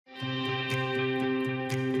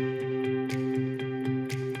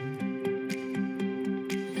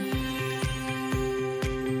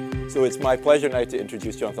So it's my pleasure now to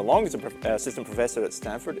introduce Jonathan Long. He's an assistant professor at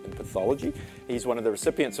Stanford in pathology. He's one of the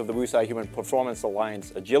recipients of the Tsai Human Performance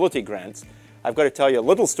Alliance Agility Grants. I've got to tell you a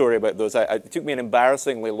little story about those. It took me an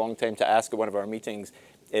embarrassingly long time to ask at one of our meetings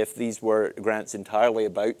if these were grants entirely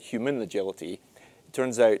about human agility. It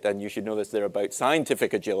turns out, and you should know this, they're about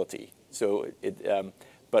scientific agility. So,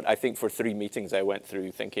 but I think for 3 meetings I went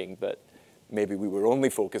through thinking that maybe we were only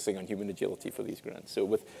focusing on human agility for these grants. So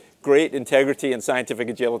with great integrity and scientific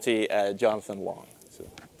agility, Jonathan Long. So.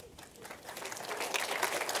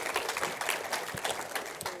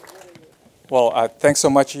 Well, thanks so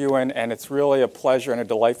much, Ewan, and it's really a pleasure and a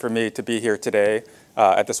delight for me to be here today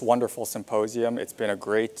at this wonderful symposium. It's been a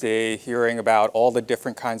great day hearing about all the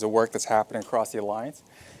different kinds of work that's happening across the Alliance,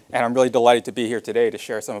 and I'm really delighted to be here today to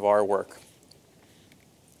share some of our work.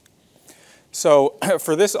 So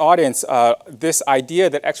for this audience, this idea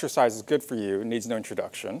that exercise is good for you needs no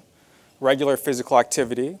introduction. Regular physical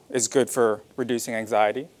activity is good for reducing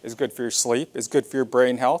anxiety, is good for your sleep, is good for your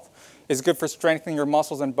brain health, is good for strengthening your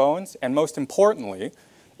muscles and bones, and most importantly,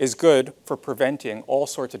 is good for preventing all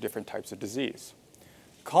sorts of different types of disease.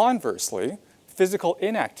 Conversely, physical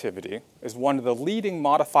inactivity is one of the leading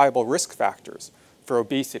modifiable risk factors for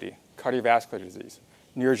obesity, cardiovascular disease,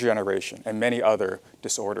 neurodegeneration, and many other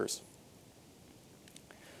disorders.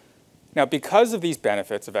 Now, because of these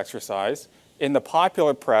benefits of exercise, in the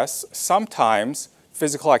popular press, sometimes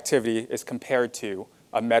physical activity is compared to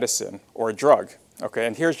a medicine or a drug. Okay,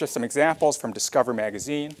 and here's just some examples from Discover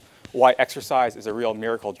magazine, why exercise is a real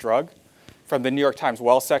miracle drug. From the New York Times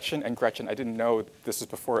Well section, and Gretchen, I didn't know this was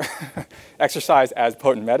before, exercise as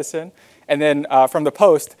potent medicine. And then from the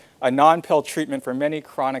Post, a non-pill treatment for many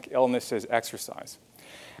chronic illnesses, exercise.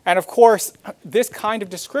 And of course, this kind of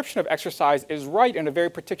description of exercise is right in a very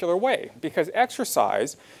particular way, because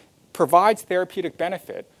exercise provides therapeutic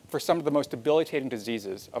benefit for some of the most debilitating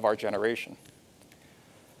diseases of our generation.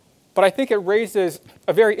 But I think it raises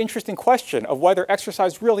a very interesting question of whether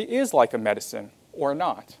exercise really is like a medicine or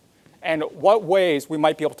not, and what ways we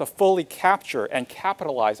might be able to fully capture and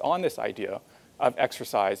capitalize on this idea of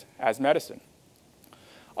exercise as medicine.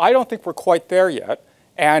 I don't think we're quite there yet.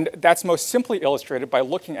 And that's most simply illustrated by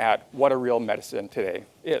looking at what a real medicine today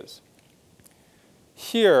is.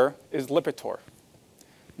 Here is Lipitor.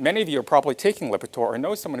 Many of you are probably taking Lipitor or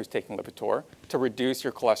know someone who's taking Lipitor to reduce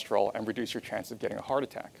your cholesterol and reduce your chance of getting a heart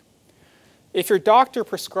attack. If your doctor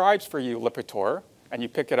prescribes for you Lipitor and you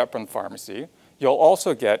pick it up from the pharmacy, you'll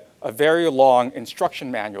also get a very long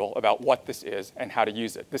instruction manual about what this is and how to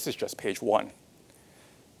use it. This is just page 1.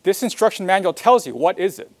 This instruction manual tells you what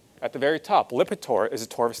is it. At the very top, Lipitor is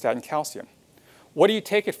atorvastatin calcium. What do you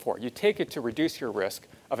take it for? You take it to reduce your risk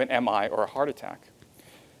of an MI or a heart attack.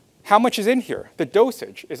 How much is in here? The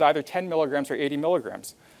dosage is either 10 milligrams or 80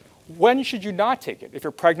 milligrams. When should you not take it if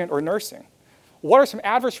you're pregnant or nursing? What are some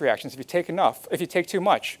adverse reactions if you take enough, if you take too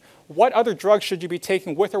much? What other drugs should you be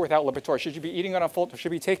taking with or without Lipitor? Should you be eating it on should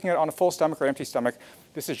you be taking it on a full stomach or empty stomach?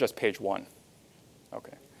 This is just page 1.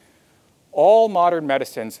 Okay. All modern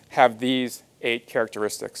medicines have these 8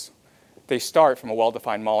 characteristics. They start from a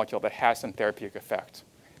well-defined molecule that has some therapeutic effect.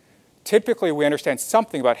 Typically, we understand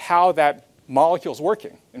something about how that molecule is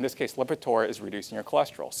working. In this case, Lipitor is reducing your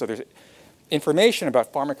cholesterol. So there's information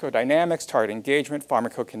about pharmacodynamics, target engagement,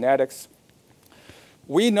 pharmacokinetics.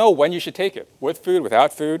 We know when you should take it, with food,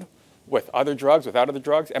 without food, with other drugs, without other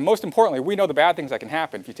drugs, and most importantly, we know the bad things that can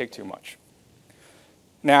happen if you take too much.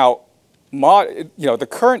 Now, the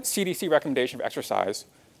current CDC recommendation for exercise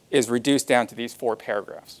is reduced down to these 4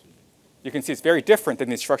 paragraphs. You can see it's very different than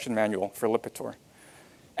the instruction manual for Lipitor.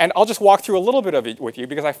 And I'll just walk through a little bit of it with you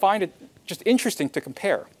because I find it just interesting to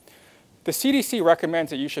compare. The CDC recommends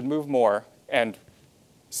that you should move more and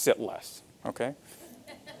sit less, okay?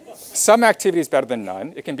 Some activity is better than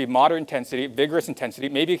none. It can be moderate intensity, vigorous intensity.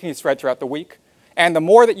 Maybe it can be spread throughout the week. And the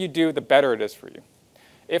more that you do, the better it is for you.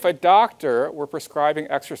 If a doctor were prescribing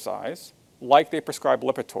exercise like they prescribe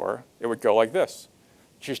Lipitor, it would go like this.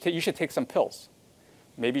 You should take some pills.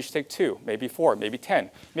 Maybe you should take 2, maybe 4, maybe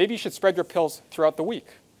 10. Maybe you should spread your pills throughout the week.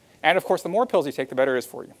 And of course, the more pills you take, the better it is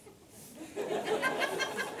for you.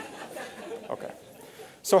 Okay.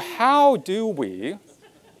 So how do we,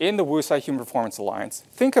 in the Tsai Human Performance Alliance,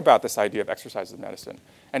 think about this idea of exercise as medicine?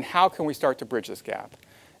 And how can we start to bridge this gap?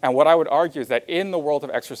 And what I would argue is that in the world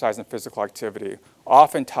of exercise and physical activity,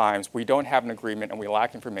 oftentimes we don't have an agreement and we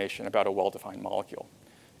lack information about a well-defined molecule.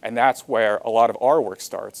 And that's where a lot of our work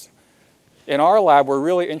starts. In our lab, we're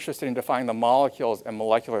really interested in defining the molecules and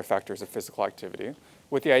molecular factors of physical activity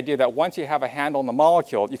with the idea that once you have a handle on the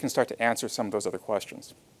molecule, you can start to answer some of those other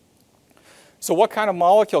questions. So what kind of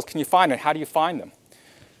molecules can you find and how do you find them?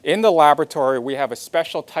 In the laboratory, we have a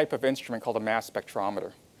special type of instrument called a mass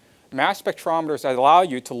spectrometer. Mass spectrometers allow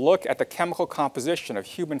you to look at the chemical composition of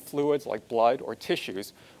human fluids like blood or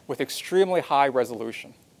tissues with extremely high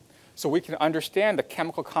resolution. So we can understand the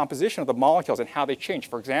chemical composition of the molecules and how they change,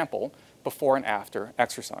 for example, before and after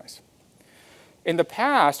exercise. In the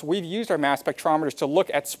past, we've used our mass spectrometers to look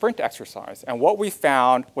at sprint exercise, and what we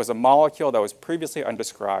found was a molecule that was previously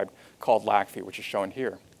undescribed called lactate, which is shown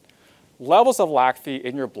here. Levels of lactate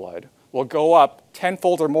in your blood will go up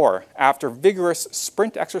tenfold or more after vigorous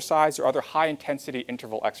sprint exercise or other high-intensity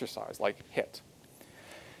interval exercise, like HIIT.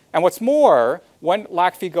 And what's more, when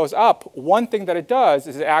lactate goes up, one thing that it does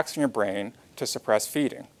is it acts in your brain to suppress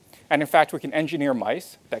feeding. And in fact, we can engineer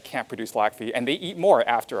mice that can't produce lactate, and they eat more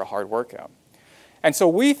after a hard workout. And so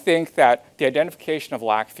we think that the identification of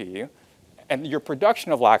lactate and your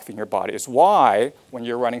production of lactate in your body is why, when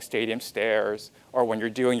you're running stadium stairs or when you're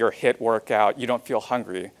doing your HIIT workout, you don't feel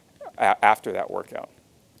hungry after that workout.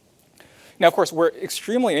 Now, of course, we're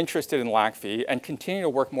extremely interested in lactate and continue to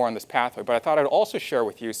work more on this pathway, but I thought I'd also share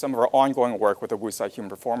with you some of our ongoing work with the WuSci Human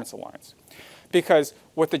Performance Alliance. Because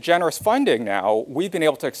with the generous funding now, we've been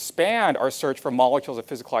able to expand our search for molecules of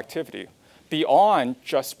physical activity beyond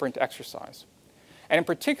just sprint exercise. And in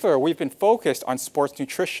particular, we've been focused on sports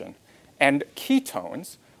nutrition and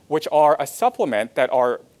ketones, which are a supplement that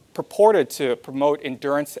are purported to promote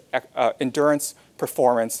endurance,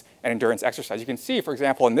 performance, and endurance exercise. You can see, for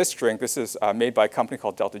example, in this drink, this is made by a company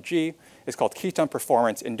called Delta G. It's called Ketone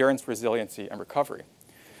Performance, Endurance, Resiliency, and Recovery.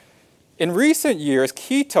 In recent years,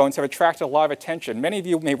 ketones have attracted a lot of attention. Many of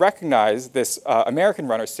you may recognize this American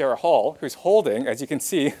runner, Sarah Hall, who's holding, as you can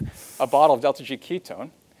see, a bottle of Delta G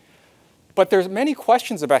ketone. But there's many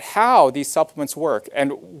questions about how these supplements work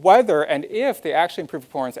and whether and if they actually improve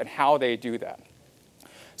performance and how they do that.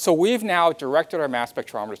 So we've now directed our mass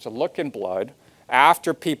spectrometers to look in blood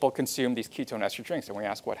after people consume these ketone ester drinks, and we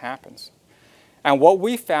ask what happens. And what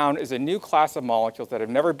we found is a new class of molecules that have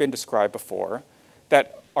never been described before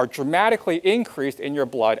that are dramatically increased in your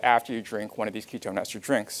blood after you drink one of these ketone ester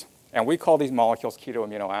drinks. And we call these molecules keto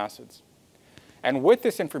amino acids. And with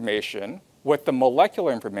this information, with the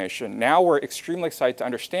molecular information, now we're extremely excited to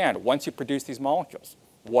understand, once you produce these molecules,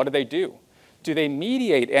 what do they do? Do they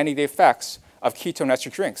mediate any of the effects of ketone ester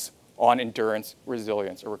drinks on endurance,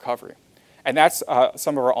 resilience, or recovery? And that's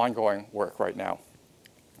some of our ongoing work right now.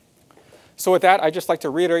 So with that, I'd just like to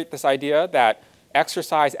reiterate this idea that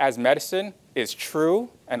exercise as medicine is true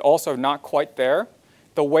and also not quite there.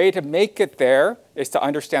 The way to make it there is to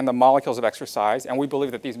understand the molecules of exercise, and we believe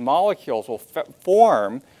that these molecules will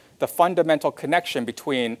form the fundamental connection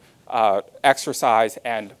between exercise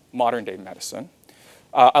and modern-day medicine.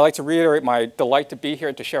 I'd like to reiterate my delight to be here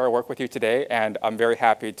and to share our work with you today, and I'm very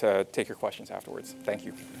happy to take your questions afterwards. Thank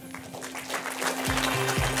you.